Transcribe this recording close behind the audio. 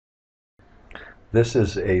This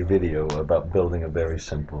is a video about building a very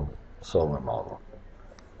simple solar model.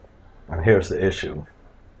 And here's the issue.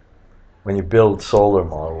 When you build solar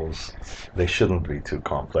models, they shouldn't be too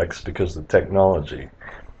complex because the technology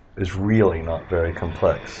is really not very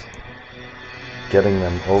complex. Getting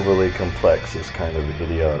them overly complex is kind of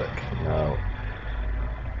idiotic. Now,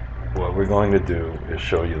 what we're going to do is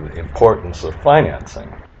show you the importance of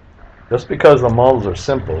financing. Just because the models are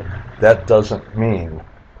simple, that doesn't mean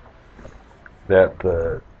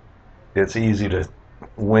that it's easy to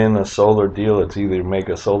win a solar deal. It's either make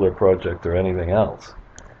a solar project or anything else.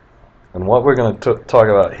 And what we're going to talk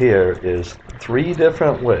about here is three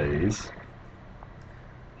different ways,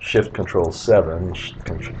 Shift Control 7,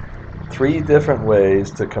 three different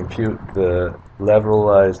ways to compute the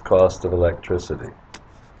levelized cost of electricity.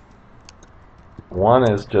 One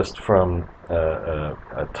is just from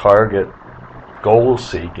a target goal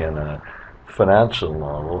seek in a financial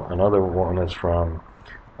model. Another one is from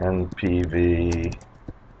NPV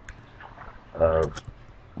of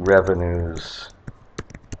revenues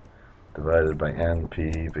divided by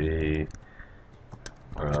NPV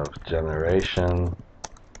of generation.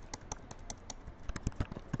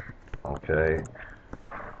 Okay,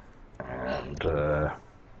 and a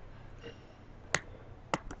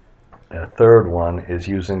third one is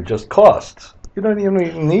using just costs. You don't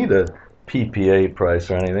even need a PPA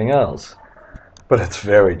price or anything else, but it's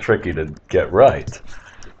very tricky to get right.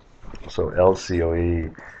 So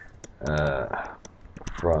LCOE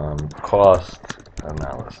from cost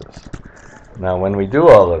analysis. Now when we do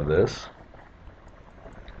all of this,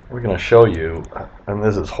 we're going to show you, and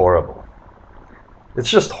this is horrible. It's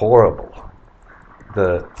just horrible.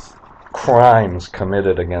 The crimes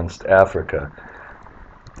committed against Africa,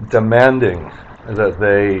 demanding that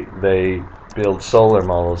they build solar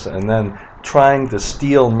models and then trying to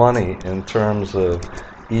steal money in terms of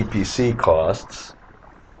EPC costs,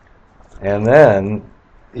 and then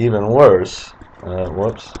even worse,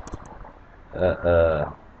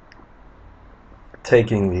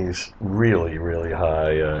 taking these really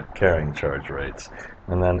high carrying charge rates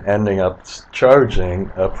and then ending up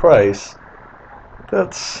charging a price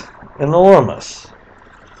that's enormous.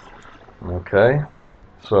 Okay,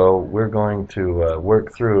 so we're going to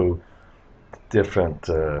work through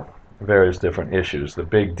various different issues. The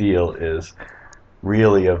big deal is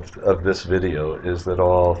really of this video is that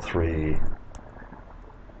all three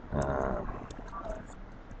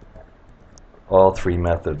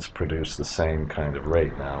methods produce the same kind of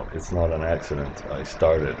rate. Now, it's not an accident I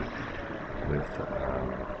started with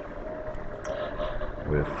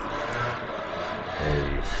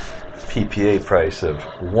a PPA price of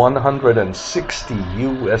 160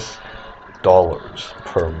 US dollars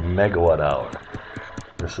per megawatt hour.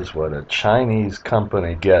 This is what a Chinese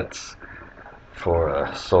company gets for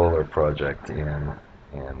a solar project in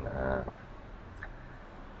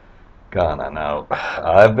Ghana. Now,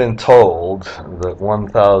 I've been told that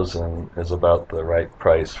 1,000 is about the right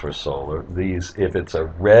price for solar. These, if it's a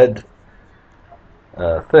red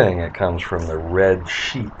thing, it comes from the red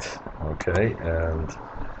sheet. Okay, and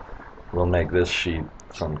we'll make this sheet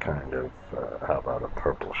some kind of, how about a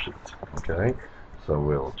purple sheet? Okay, so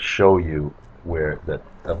we'll show you where that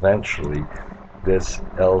eventually this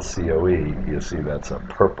LCOE, you see that's a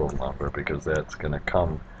purple number because that's going to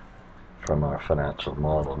come from our financial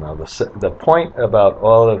model. Now the point about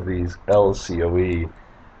all of these LCOE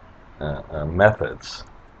methods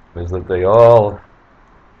is that they all,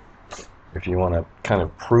 if you want to kind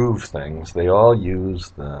of prove things, they all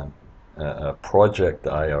use the project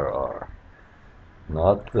IRR,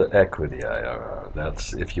 not the equity IRR.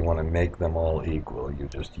 That's if you want to make them all equal, you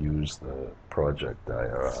just use the project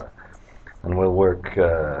IRR. And we'll work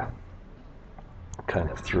kind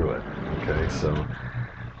of through it. Okay, so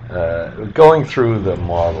going through the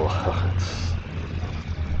model, it's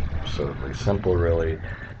absurdly simple, really.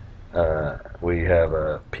 We have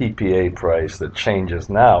a PPA price that changes.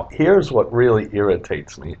 Now, here's what really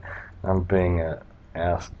irritates me. I'm being a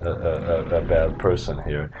bad person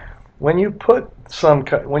here. When you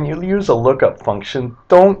when you use a lookup function,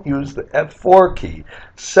 don't use the F4 key.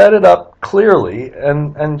 Set it up clearly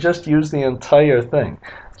and just use the entire thing.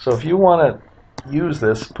 So if you want to use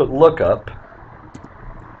this, put lookup,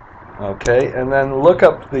 okay, and then look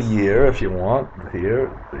up the year if you want, here,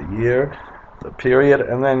 the year, the period,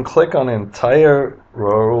 and then click on entire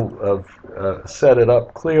row of set it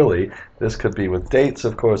up clearly. This could be with dates,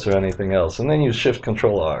 of course, or anything else, and then use Shift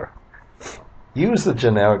Control R. Use the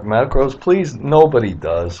generic macros, please. Nobody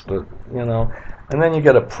does, but you know. And then you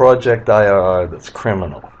get a project IRR that's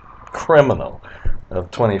criminal of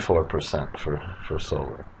 24% for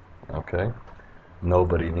solar. Okay,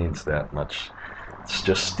 nobody needs that much It's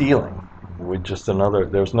just stealing.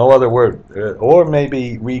 There's no other word. Or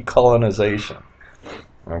maybe recolonization.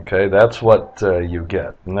 Okay, that's what you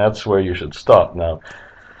get, and that's where you should stop. Now,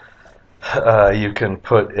 you can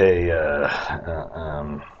put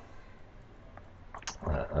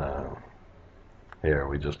here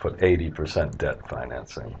we just put 80% debt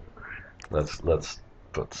financing. Let's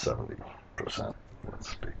put 70%. Let's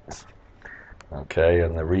speak. Okay,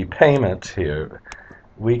 and the repayment here,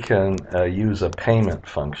 we can use a payment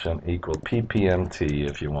function equal PPMT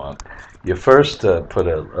if you want. You first put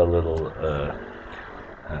a little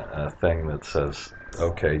thing that says,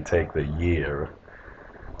 okay, take the year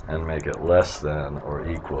and make it less than or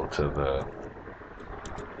equal to the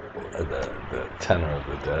tenor of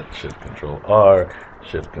the debt. Shift Control R,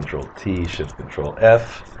 Shift Control T, Shift Control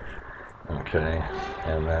F. Okay,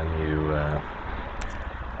 and then you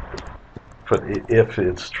put, if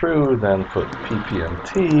it's true, then put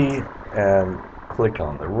PPMT and click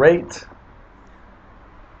on the rate,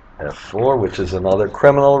 F4, which is another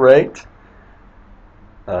criminal rate.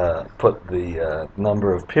 Put the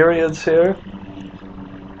number of periods here.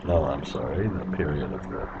 No, I'm sorry, the period of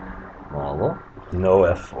the model. No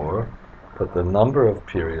F4. Put the number of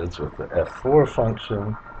periods with the F4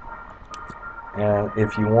 function. And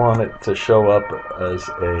if you want it to show up as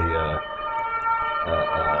a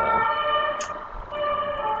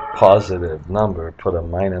positive number, put a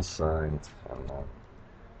minus sign. And then,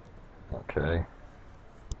 okay.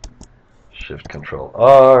 Shift Control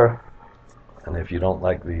R. And if you don't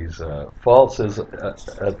like these falses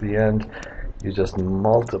at the end, you just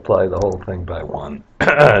multiply the whole thing by 1.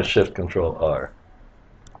 Shift Control R.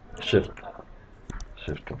 Shift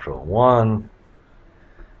Control 1.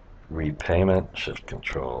 Repayment. Shift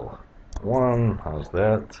Control 1. How's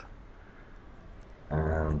that?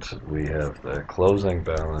 And we have the closing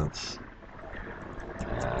balance.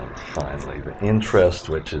 And finally the interest,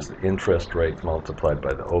 which is the interest rate multiplied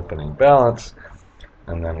by the opening balance.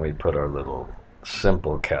 And then we put our little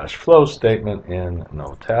simple cash flow statement in,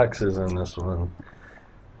 no taxes in this one.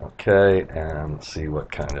 Okay, and see what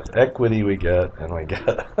kind of equity we get, and we get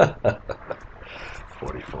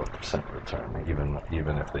 44% return,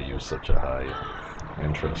 even if they use such a high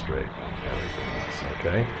interest rate and everything else.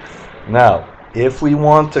 Okay, now if we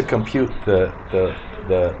want to compute the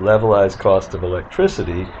levelized cost of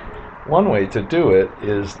electricity, one way to do it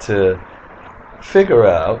is to figure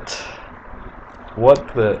out what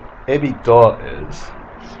the EBITDA is.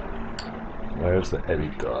 Where's the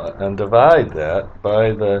EBITDA? And divide that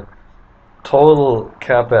by the total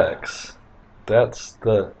capex. That's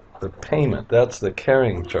the payment. That's the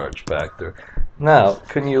carrying charge factor. Now,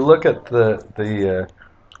 can you look at the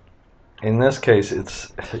in this case,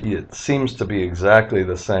 it seems to be exactly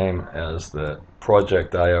the same as the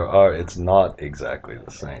project IRR. It's not exactly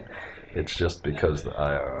the same. It's just because the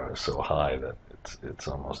IRR is so high that it's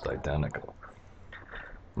almost identical.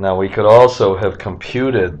 Now we could also have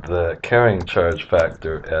computed the carrying charge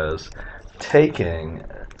factor as taking,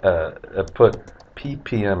 put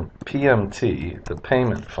PMT, the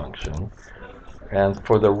payment function, and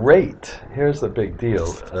for the rate, here's the big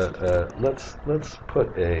deal. Let's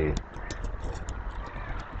put a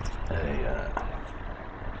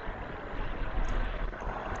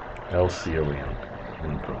Lcoe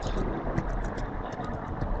input.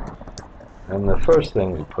 And the first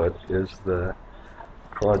thing we put is the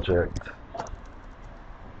project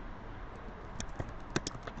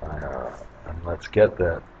IRR, and let's get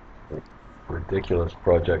that ridiculous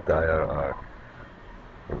project IRR,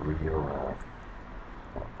 the real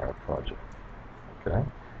our project. Okay,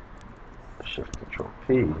 Shift Control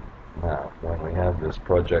P. Now, when we have this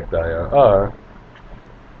project IRR,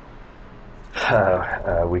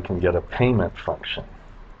 we can get a payment function.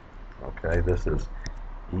 Okay, this is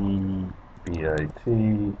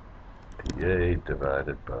EBIT PA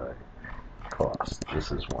divided by cost.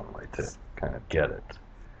 This is one way to kind of get it.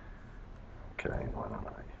 Okay, why don't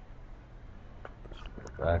I put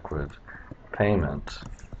this backwards? Payment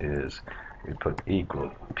is, we put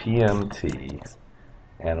equal PMT,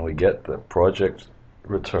 and we get the project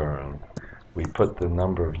return. We put the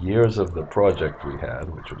number of years of the project we had,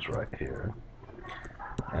 which was right here,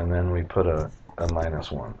 and then we put a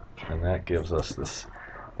 -1, and that gives us this.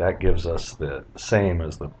 That gives us the same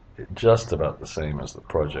as the, just about the same as the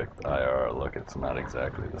project IRR. Look, it's not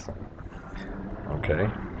exactly the same. Okay,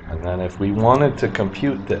 and then if we wanted to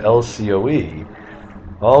compute the LCOE,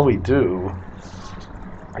 all we do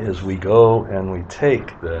is we go and we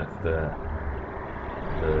take the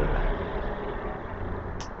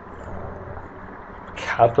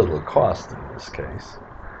capital cost in this case.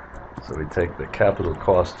 So we take the capital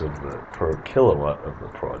cost of the per kilowatt of the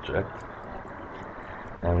project,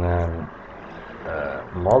 and then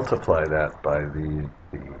multiply that by the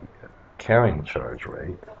carrying charge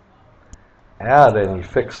rate, add any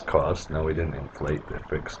fixed cost. Now, we didn't inflate the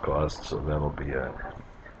fixed cost, so that'll be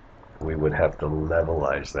we would have to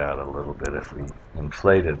levelize that a little bit. If we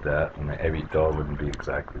inflated that, and every dollar wouldn't be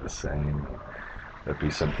exactly the same. There'd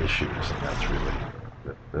be some issues, and that's really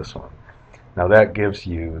this one. Now, that gives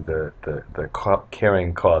you the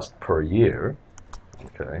carrying cost per year,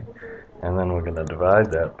 okay? And then we're going to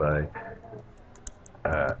divide that by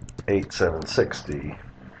 8,760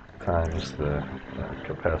 times the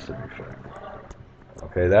capacity factor.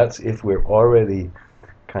 Okay, that's if we're already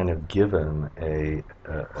kind of given a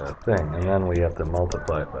thing, and then we have to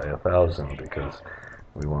multiply it by 1,000 because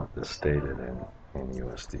we want this stated in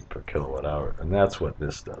USD per kilowatt hour, and that's what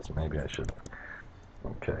this does. Maybe I should.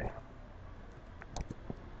 Okay.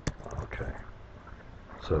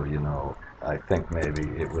 So, you know, I think maybe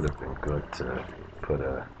it would have been good to put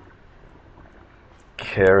a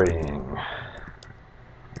carrying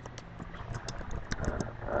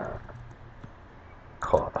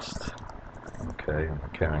cost. Okay, and the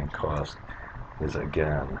carrying cost is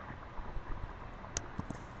again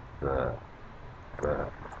the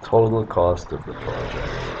total cost of the project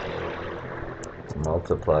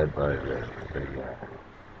multiplied by the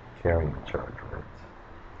carrying charge rate.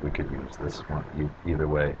 We could use this one either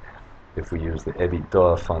way. If we use the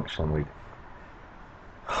EBITDA function, we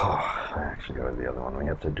actually go to the other one. We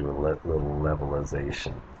have to do a little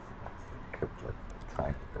levelization. Could put a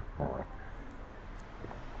tiny bit more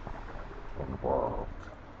involved.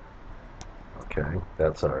 Okay,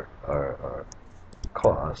 that's our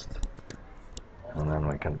cost, and then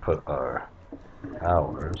we can put our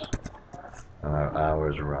hours, and our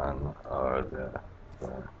hours run are the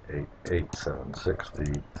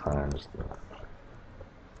 8,760 times the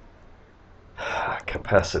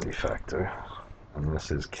capacity factor, and this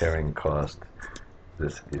is carrying cost.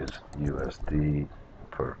 This is USD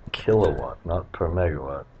per kilowatt, not per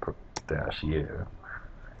megawatt, per dash year.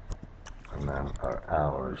 And then our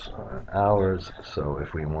hours are in hours. So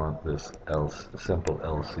if we want this simple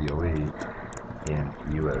LCOE in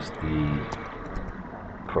USD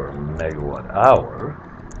per megawatt hour,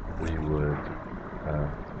 we would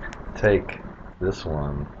take this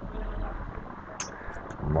one,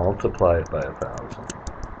 multiply it by 1,000.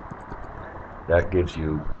 That gives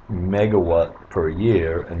you megawatt per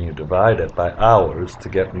year, and you divide it by hours to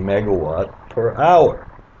get megawatt per hour.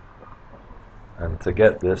 And to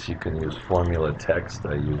get this, you can use formula text.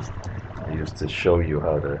 I used to show you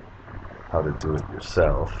how to do it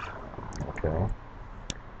yourself. Okay,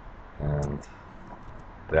 and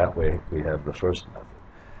that way we have the first method.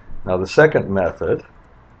 Now, the second method,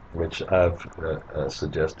 which I've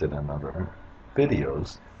suggested in other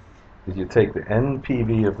videos, is you take the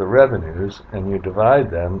NPV of the revenues and you divide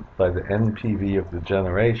them by the NPV of the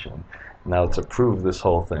generation. Now, to prove this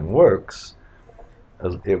whole thing works,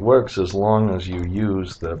 it works as long as you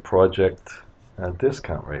use the project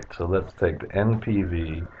discount rate. So let's take the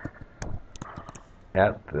NPV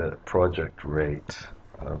at the project rate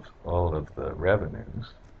of all of the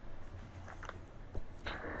revenues.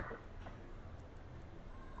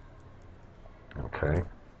 Okay.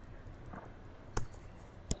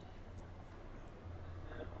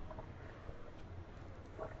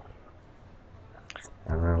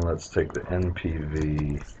 And then let's take the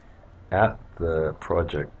NPV at the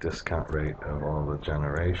project discount rate of all the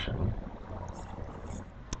generation,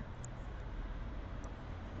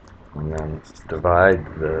 and then divide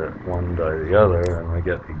the one by the other, and we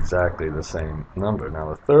get exactly the same number. Now,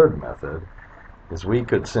 the third method is we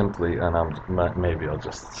could simply, and maybe I'll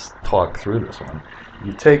just talk through this one.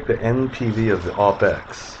 You take the NPV of the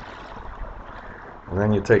OPEX, and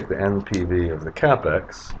then you take the NPV of the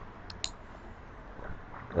CAPEX.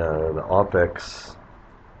 The OPEX,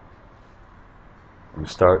 you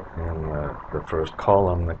start in the first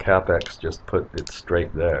column, the CAPEX, just put it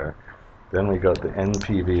straight there. Then we got the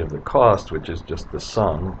NPV of the cost, which is just the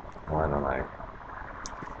sum. I don't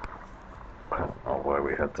know why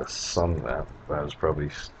we had to sum that. I was probably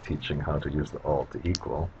teaching how to use the all to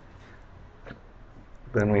equal.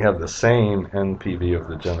 Then we have the same NPV of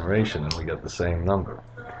the generation, and we get the same number.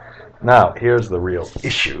 Now, here's the real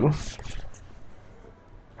issue.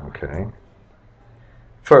 Okay.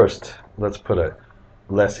 First, let's put a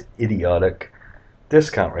less idiotic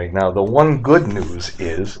discount rate. Now, the one good news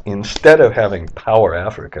is, instead of having Power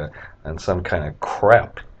Africa and some kind of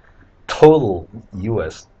crap, total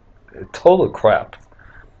crap,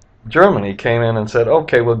 Germany came in and said,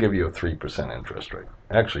 okay, we'll give you a 3% interest rate.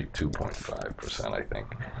 Actually, 2.5%, I think.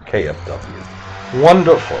 KfW.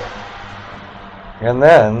 Wonderful. And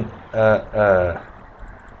then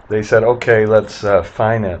they said, okay, let's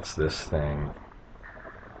finance this thing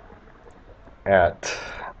at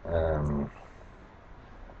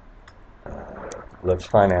let's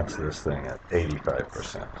finance this thing at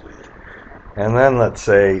 85%. And then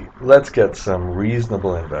let's get some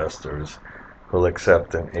reasonable investors who'll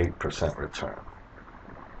accept an 8% return.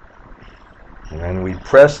 And then we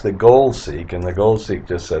press the goal seek, and the goal seek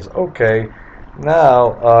just says, okay,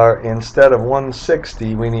 now instead of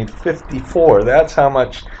 160, we need 54. That's how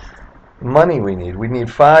much money we need. We need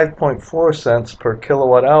 5.4 cents per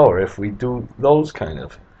kilowatt hour if we do those kind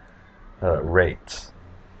of rates.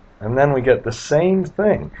 And then we get the same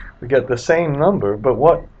thing. We get the same number, but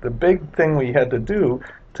what the big thing we had to do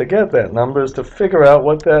to get that number is to figure out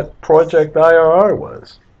what that project IRR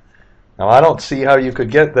was. Now, I don't see how you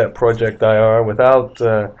could get that project IRR without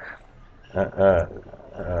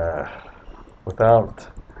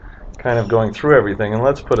kind of going through everything. And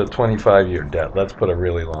let's put a 25-year debt. Let's put a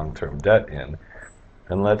really long-term debt in.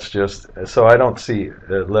 And let's just, so I don't see,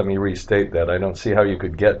 let me restate that. I don't see how you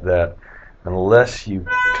could get that unless you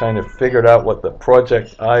kind of figured out what the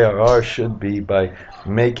project IRR should be by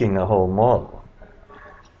making a whole model.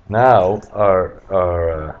 Now,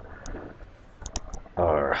 our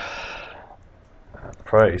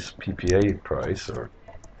price, PPA price, or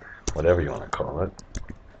whatever you want to call it,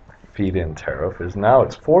 feed-in tariff, is now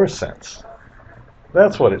it's 4 cents.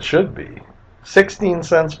 That's what it should be. 16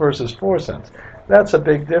 cents versus 4 cents. That's a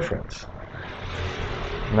big difference.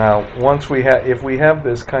 Now, if we have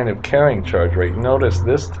this kind of carrying charge rate, notice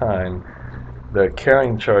this time the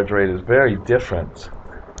carrying charge rate is very different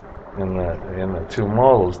in the two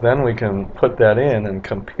models. Then we can put that in and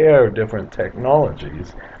compare different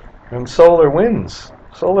technologies, and solar wins.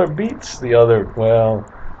 Solar beats the other. Well,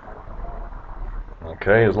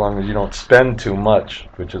 okay, as long as you don't spend too much,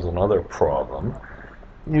 which is another problem.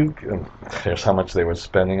 Here's how much they were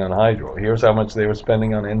spending on hydro. Here's how much they were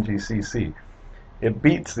spending on NGCC. It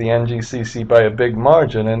beats the NGCC by a big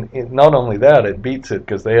margin, and not only that, it beats it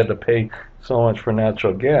because they had to pay so much for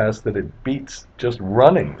natural gas that it beats just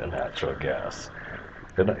running the natural gas.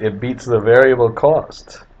 It beats the variable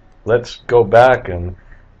cost. Let's go back and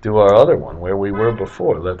do our other one where we were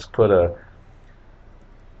before. Let's put a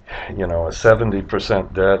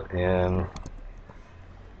 70% debt in,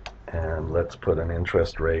 and let's put an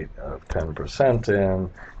interest rate of 10% in.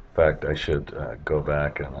 In fact, I should go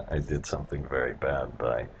back, and I did something very bad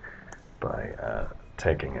by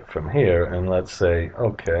taking it from here. And let's say,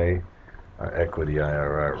 okay, our equity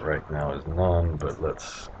IRR right now is none, but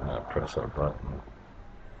let's press our button,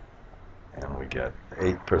 and we get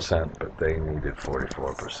 8%, but they needed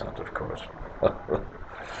 44%, of course.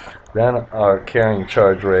 Then our carrying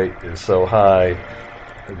charge rate is so high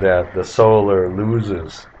that the solar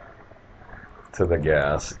loses to the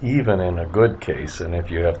gas, even in a good case, and if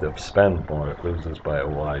you have to spend more, it loses by a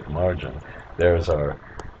wide margin. There's our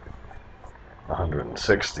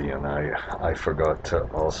 160, and I forgot to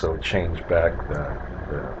also change back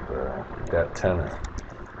the debt tenor.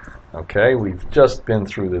 Okay, we've just been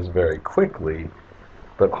through this very quickly,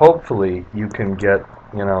 but hopefully you can get,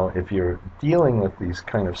 if you're dealing with these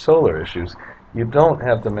kind of solar issues, you don't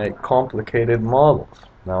have to make complicated models.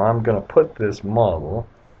 Now I'm going to put this model,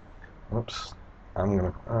 I'm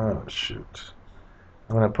going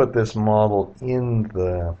to put this model in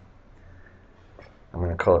I'm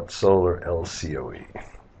going to call it solar LCOE.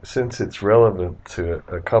 Since it's relevant to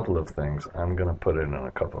a couple of things, I'm going to put it in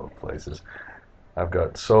a couple of places. I've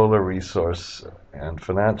got solar resource and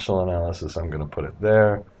financial analysis. I'm going to put it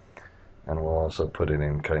there, and we'll also put it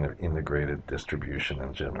in kind of integrated distribution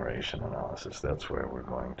and generation analysis. That's where we're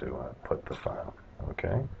going to put the file.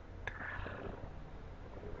 Okay.